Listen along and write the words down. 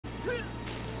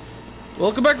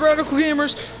Welcome back, Radical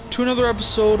Gamers, to another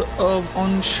episode of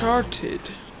Uncharted.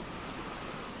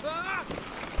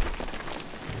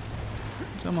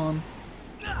 Come on.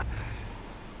 I have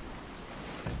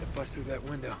to bust through that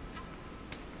window.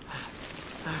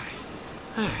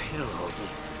 Alright, it'll hold me.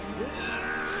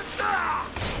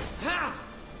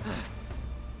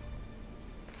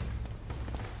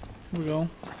 Here we go.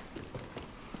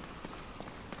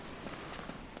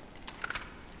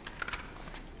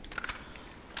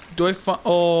 Do I find?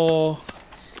 Oh,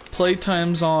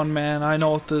 playtime's on, man. I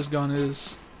know what this gun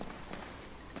is.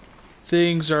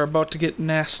 Things are about to get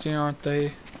nasty, aren't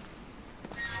they?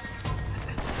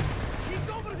 He's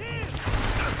over here.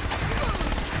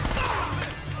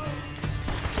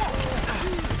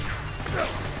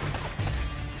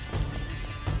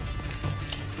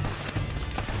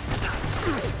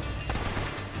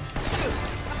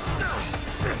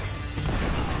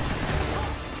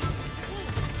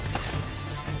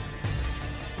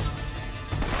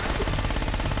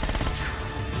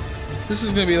 This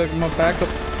is gonna be like my backup.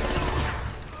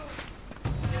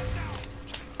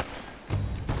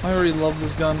 I already love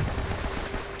this gun.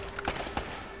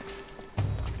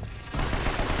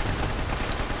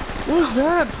 What was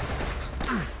that?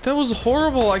 That was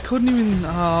horrible. I couldn't even.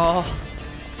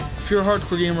 If you're a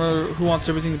hardcore gamer who wants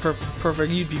everything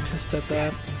perfect, you'd be pissed at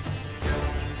that.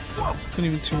 Couldn't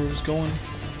even see where it was going.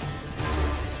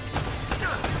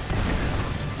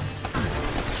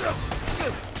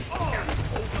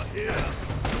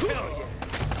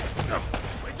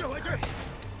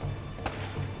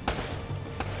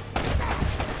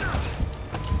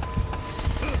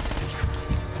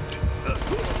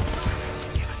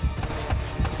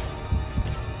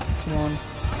 Come on.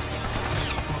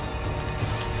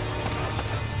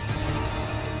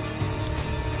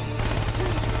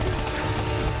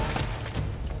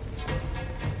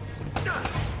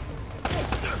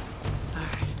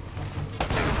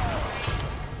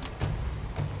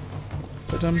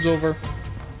 The time's over.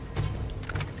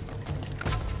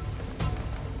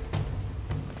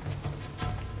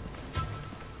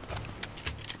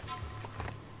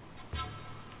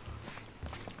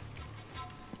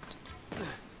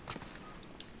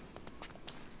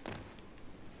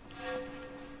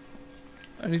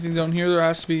 Anything down here? There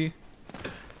has to be.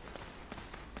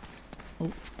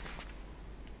 Oh.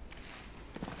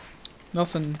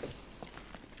 Nothing.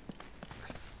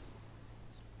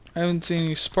 I haven't seen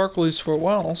any sparklies for a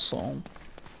while, so.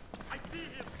 I see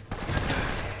him.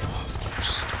 Oh, of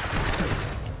course.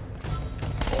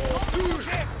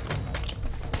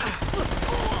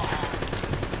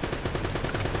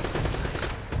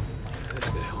 This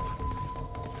could help.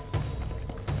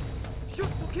 Shoot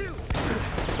for kill.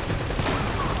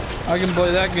 I can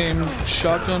play that game.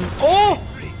 Shotgun. Oh!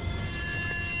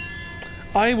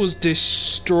 I was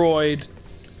destroyed.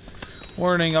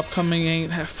 Warning, upcoming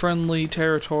ain't friendly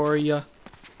territory. I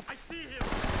see him.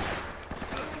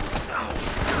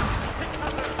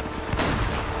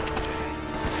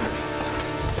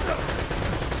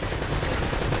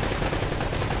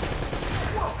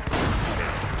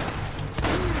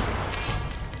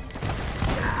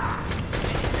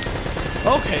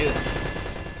 Okay.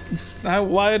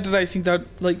 Why did I think that,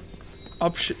 like,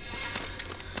 shit?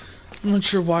 I'm not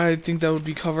sure why I think that would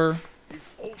be cover. He's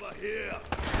over here.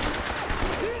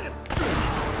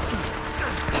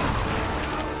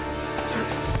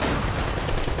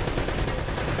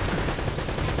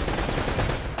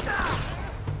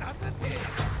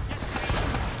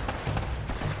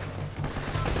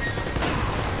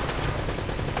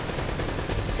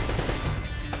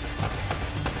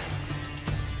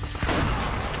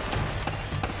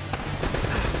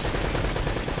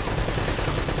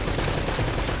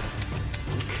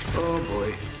 Oh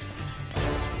boy.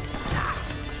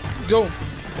 Go.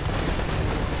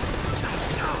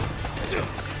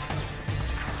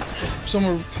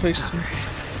 Someone replaced me.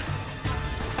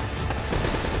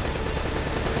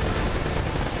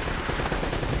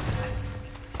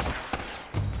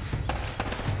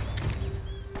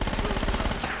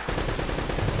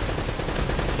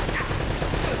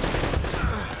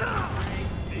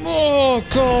 Oh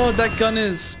god, that gun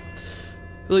is.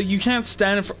 Like, you can't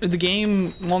stand in front. The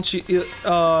game wants you.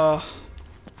 I'm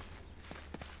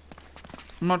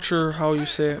not sure how you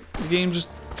say it. The game just.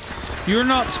 You're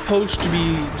not supposed to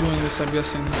be doing this, I'm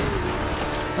guessing.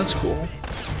 That's cool.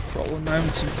 Problem. I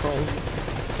haven't seen a problem.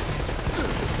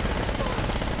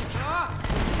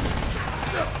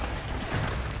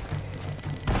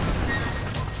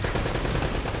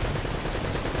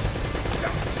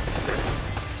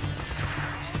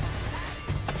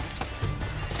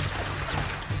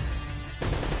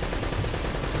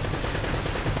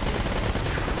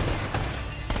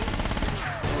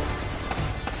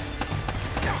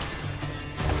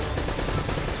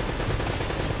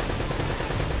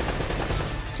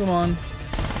 Come on.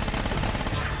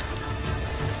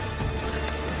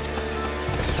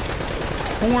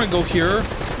 I don't want to go here.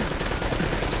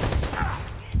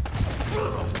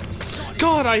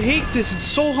 God, I hate this. It's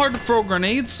so hard to throw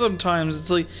grenades sometimes. It's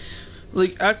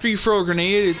like after you throw a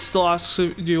grenade, it still asks,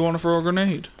 do you want to throw a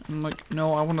grenade? I'm like,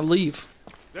 no, I want to leave.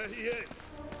 There he is.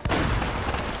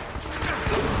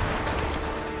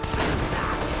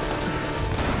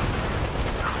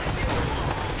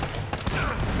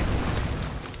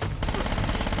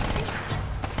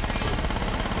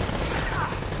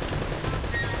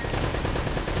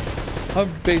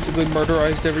 I've basically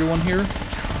murderized everyone here.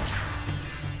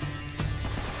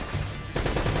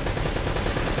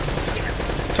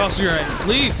 Toss your end.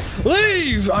 Leave!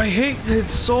 Leave! I hate it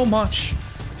so much.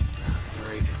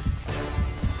 Great.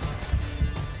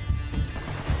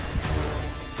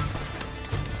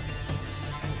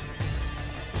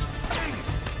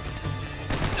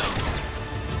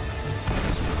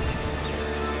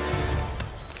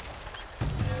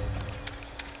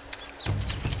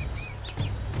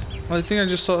 I think I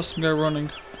just saw some guy running.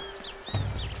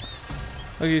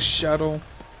 Like his shadow.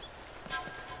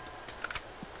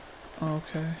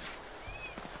 Okay.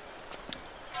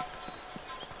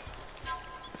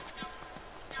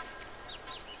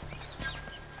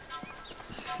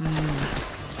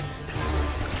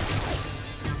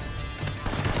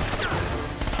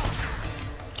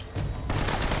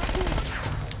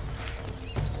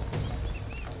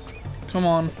 Come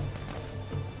on.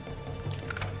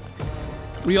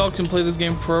 We all can play this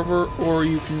game forever, or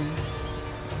you can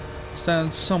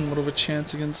stand somewhat of a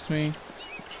chance against me.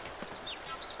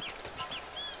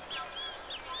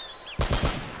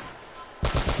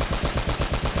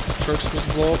 Church supposed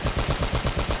to blow up.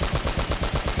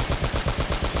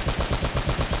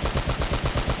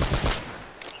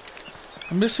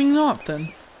 I'm missing not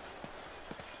then.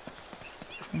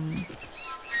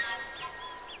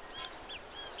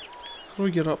 How do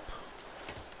we get up?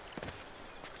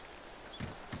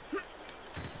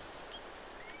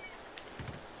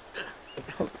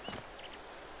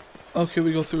 Okay,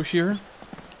 we go through here.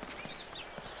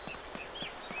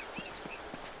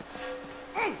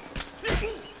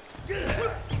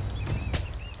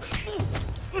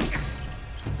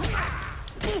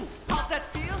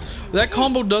 That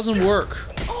combo doesn't work.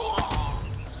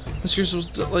 Unless you're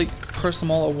supposed to, like, press them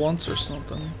all at once or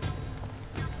something.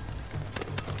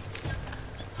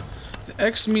 The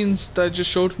X means that I just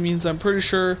showed means I'm pretty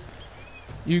sure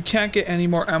you can't get any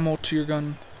more ammo to your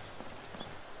gun.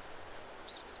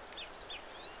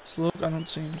 So look, I don't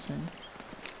see anything.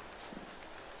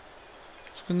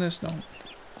 Let's look in this now.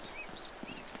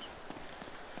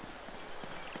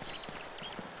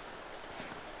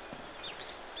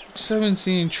 Just haven't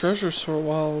seen any treasures for a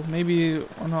while. Maybe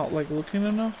we're not like looking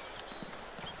enough.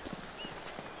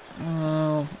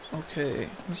 Okay.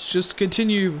 Let's just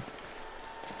continue.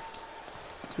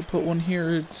 Could put one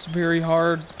here. It's very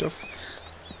hard to.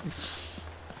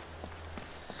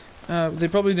 They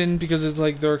probably didn't because it's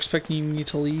like they're expecting me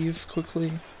to leave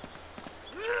quickly.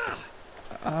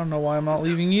 I don't know why I'm not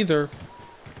leaving either.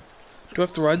 Do I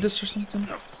have to ride this or something?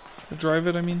 Or drive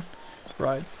it, I mean.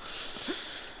 Ride.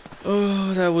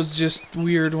 Oh, that was just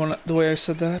weird when the way I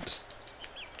said that.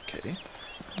 Okay,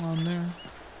 on there.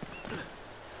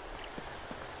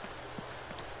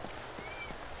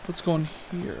 Let's go in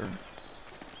here.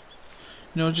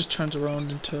 No, it just turns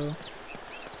around into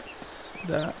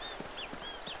that.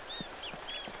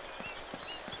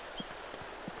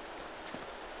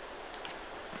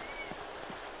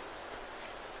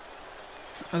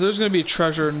 There's gonna be a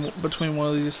treasure in between one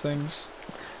of these things.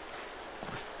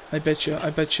 I bet you. I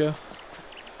bet you.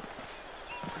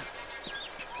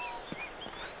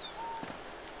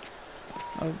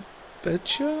 I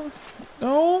bet you.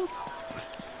 No.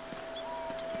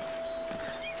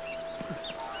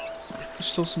 There's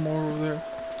still some more over there.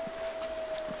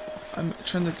 I'm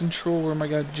trying to control where my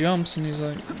guy jumps, and he's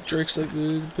like, Drake's like,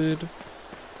 good bit.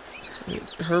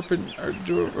 Herpin or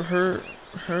do her.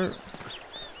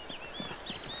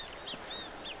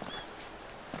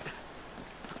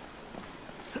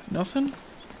 Nothing?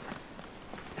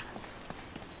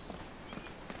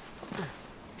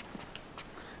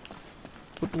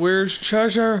 But where's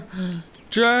treasure?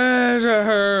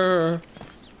 Treasure!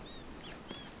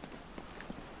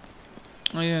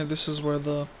 Oh yeah, this is where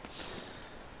the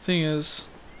thing is.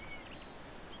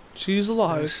 She's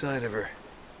alive. No sign of her.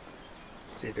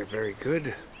 It's either very good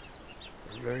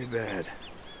or very bad.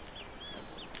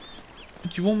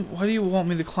 Why do you want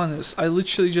me to climb this? I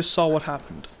literally just saw what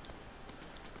happened.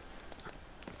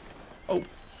 Oh.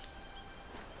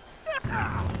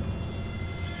 Are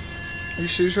you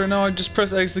serious right now? I just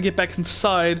pressed X to get back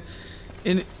inside,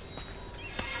 In.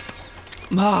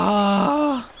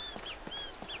 Ah.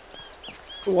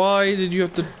 Why did you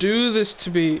have to do this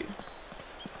to me?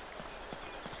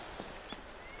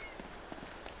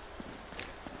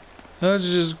 That's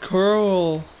just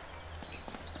cruel.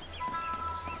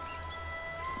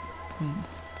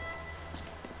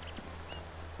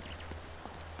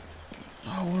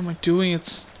 Oh, what am I doing?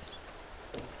 It's...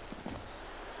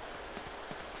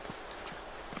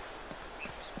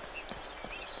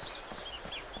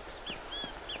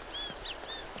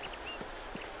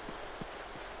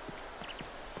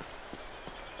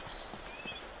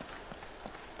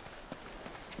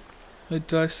 Wait,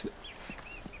 did I see...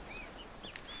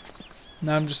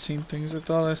 Now I'm just seeing things. I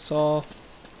thought I saw...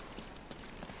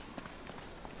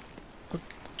 a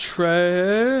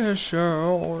treasure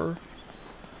or...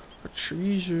 a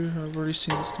treasure. I've already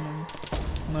seen this game.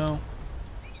 No.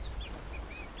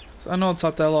 I know it's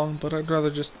not that long, but I'd rather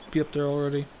just be up there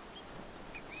already.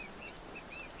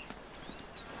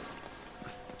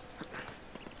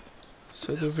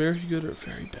 So they're very good or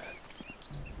very bad.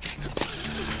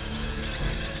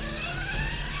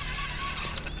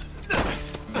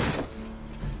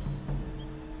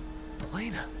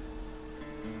 Elena,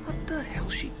 what the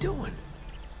hell's she doing?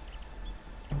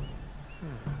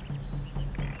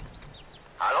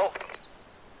 Hello?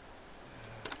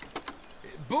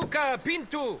 Buka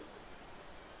Pintu!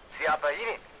 Siapa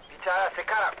ini? Bicara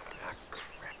sekarang. Ah,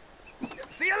 crap.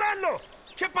 Sialano!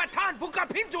 Cepatan, buka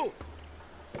pintu!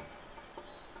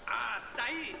 Ah,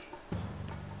 tai!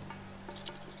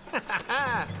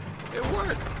 It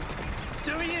worked!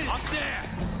 There he is! Up there!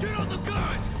 Get on the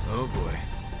gun! Oh boy.